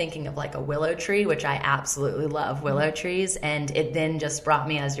kept thinking of like a willow tree, which I absolutely love willow trees. And it then just brought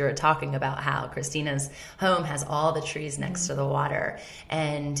me, as you were talking about how Christina's home has all the trees next to the water.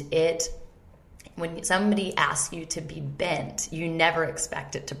 And when somebody asks you to be bent, you never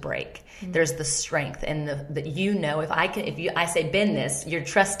expect it to break. There's the strength and the if I say bend this, you're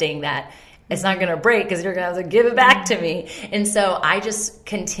trusting that it's not going to break because you're going to have to give it back to me. And so I just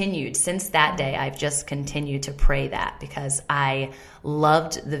continued. Since that day, I've just continued to pray that because I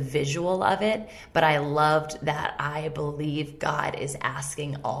loved the visual of it, but I loved that I believe God is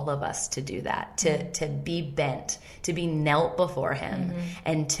asking all of us to do that, to be bent, to be knelt before him,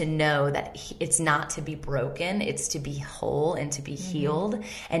 and to know that it's not to be broken, it's to be whole and to be healed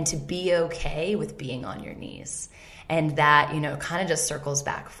and to be okay with being on your knees. And that, kind of just circles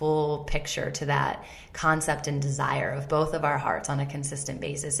back full picture to that concept and desire of both of our hearts on a consistent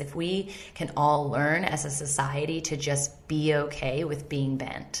basis. If we can all learn as a society to just be okay with being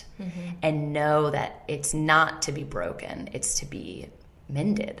bent and know that it's not to be broken, it's to be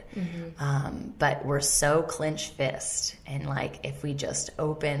mended. But we're so clenched fist, and like if we just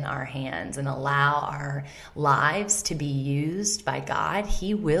open our hands and allow our lives to be used by God,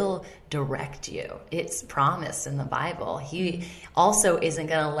 he will direct you. It's promised in the Bible. He also isn't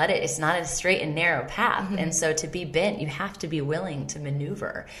going to let it. It's not a straight and narrow path. And so to be bent, you have to be willing to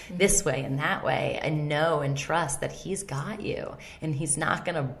maneuver this way and that way, and know and trust that he's got you, and he's not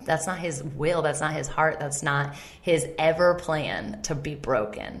going to, that's not his will. That's not his heart. That's not his ever plan to be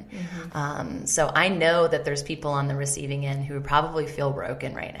broken. So I know that there's people on the receiving end who probably feel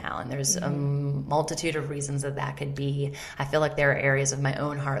broken right now. And there's a multitude of reasons that could be. I feel like there are areas of my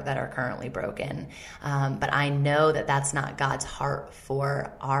own heart that are currently broken. But I know that that's not God's heart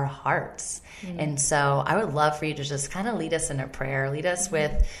for our hearts. And so I would love for you to just kind of lead us in a prayer, lead us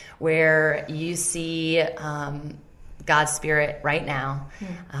with where you see God's Spirit right now,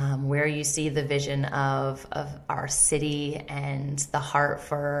 where you see the vision of our city and the heart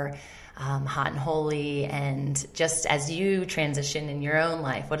for hot and holy, and just as you transition in your own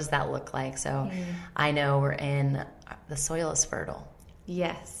life, what does that look like? So I know we're in, the soil is fertile.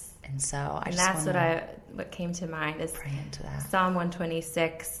 Yes. And so I and just that's what came to mind is pray into that. Psalm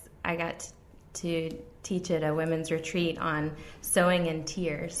 126. I got to teach at a women's retreat on sowing in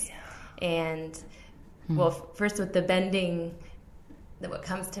tears. And well, first with the bending, what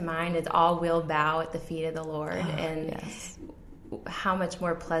comes to mind is all will bow at the feet of the Lord. And how much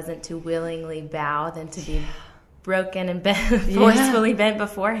more pleasant to willingly bow than to be broken and forcefully bent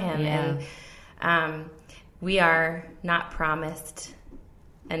before him. And we are not promised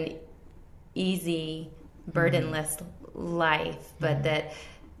an easy, burdenless life, but that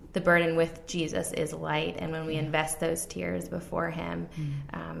the burden with Jesus is light. And when we invest those tears before him,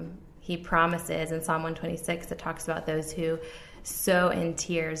 he promises in Psalm 126, it talks about those who sow in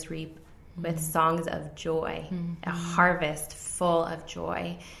tears reap with songs of joy, a harvest full of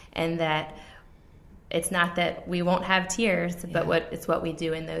joy. And that it's not that we won't have tears, but it's what we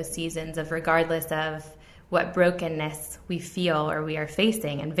do in those seasons of, regardless of what brokenness we feel or we are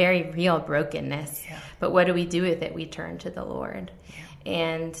facing, and very real brokenness. But what do we do with it? We turn to the Lord.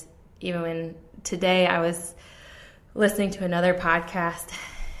 And even when today I was listening to another podcast,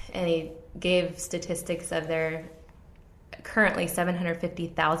 and he gave statistics of their currently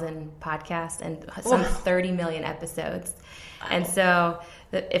 750,000 podcasts and some 30 million episodes. And so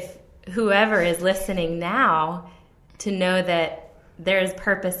if whoever is listening now, to know that there is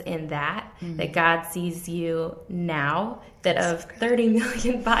purpose in that, that God sees you now, that of 30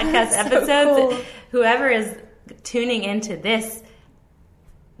 million podcast episodes, whoever is tuning into this,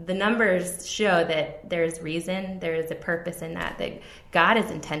 the numbers show that there's reason, there is a purpose in that God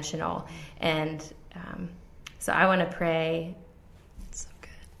is intentional. And so I want to pray. So good.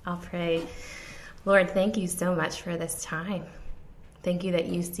 I'll pray. Lord, thank you so much for this time. Thank you that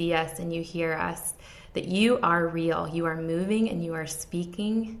you see us and you hear us, that you are real. You are moving and you are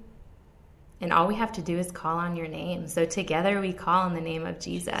speaking. And all we have to do is call on your name. So together we call on the name of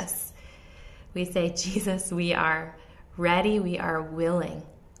Jesus. We say, Jesus, we are ready. We are willing.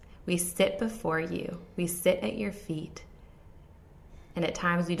 We sit before you. We sit at your feet. And at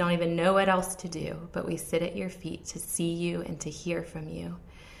times we don't even know what else to do, but we sit at your feet to see you and to hear from you,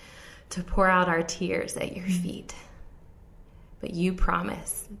 to pour out our tears at your feet. But you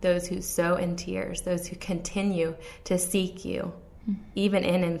promise those who sow in tears, those who continue to seek you, even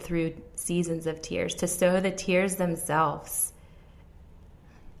in and through seasons of tears, to sow the tears themselves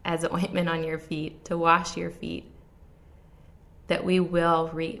as ointment on your feet, to wash your feet, that we will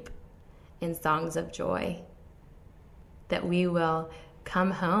reap in songs of joy, that we will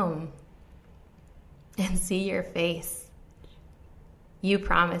come home and see your face. You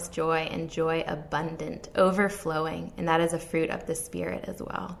promise joy, and joy abundant, overflowing, and that is a fruit of the Spirit as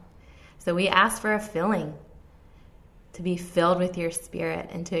well. So we ask for a filling, to be filled with your Spirit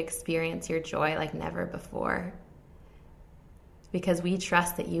and to experience your joy like never before. Because we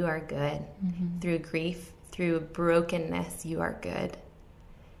trust that you are good. Through grief, through brokenness, you are good.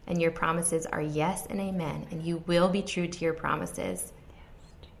 And your promises are yes and amen, and you will be true to your promises,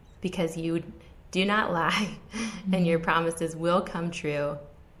 because you do not lie, and your promises will come true,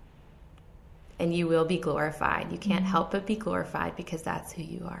 and you will be glorified. You can't help but be glorified, because that's who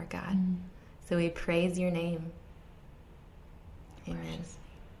you are, God. So we praise your name. Amen.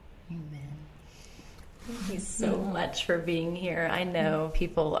 Amen. Thank you so much for being here. I know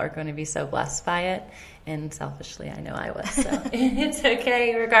people are going to be so blessed by it, and selfishly, I know I was. So it's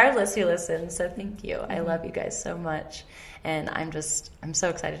okay, regardless who listens. So thank you. I love you guys so much, and I'm so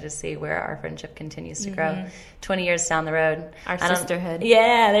excited to see where our friendship continues to grow. 20 years down the road, Our sisterhood.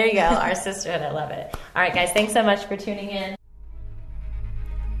 Yeah, there you go. Our sisterhood. I love it. All right, guys. Thanks so much for tuning in.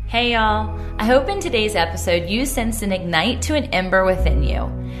 Hey y'all, I hope in today's episode you sense an ignite to an ember within you.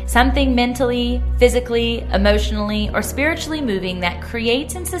 Something mentally, physically, emotionally, or spiritually moving that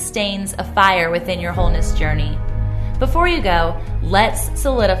creates and sustains a fire within your wholeness journey. Before you go, let's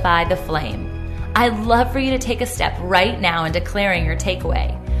solidify the flame. I'd love for you to take a step right now in declaring your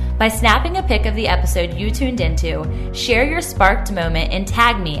takeaway. By snapping a pic of the episode you tuned into, share your sparked moment and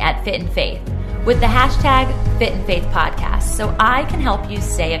tag me at Fit and Faith with the hashtag Fit and Faith Podcast so I can help you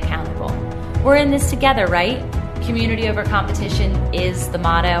stay accountable. We're in this together, right? Community over competition is the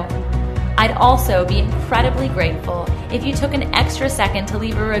motto. I'd also be incredibly grateful if you took an extra second to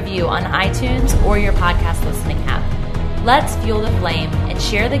leave a review on iTunes or your podcast listening app. Let's fuel the flame and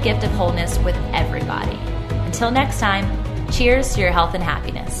share the gift of wholeness with everybody. Until next time, cheers to your health and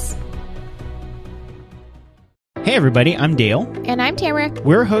happiness. Hey everybody, I'm Dale. And I'm Tamara.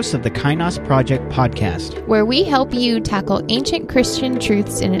 We're hosts of the Kainos Project podcast, where we help you tackle ancient Christian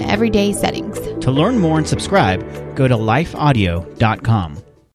truths in an everyday settings. To learn more and subscribe, go to lifeaudio.com.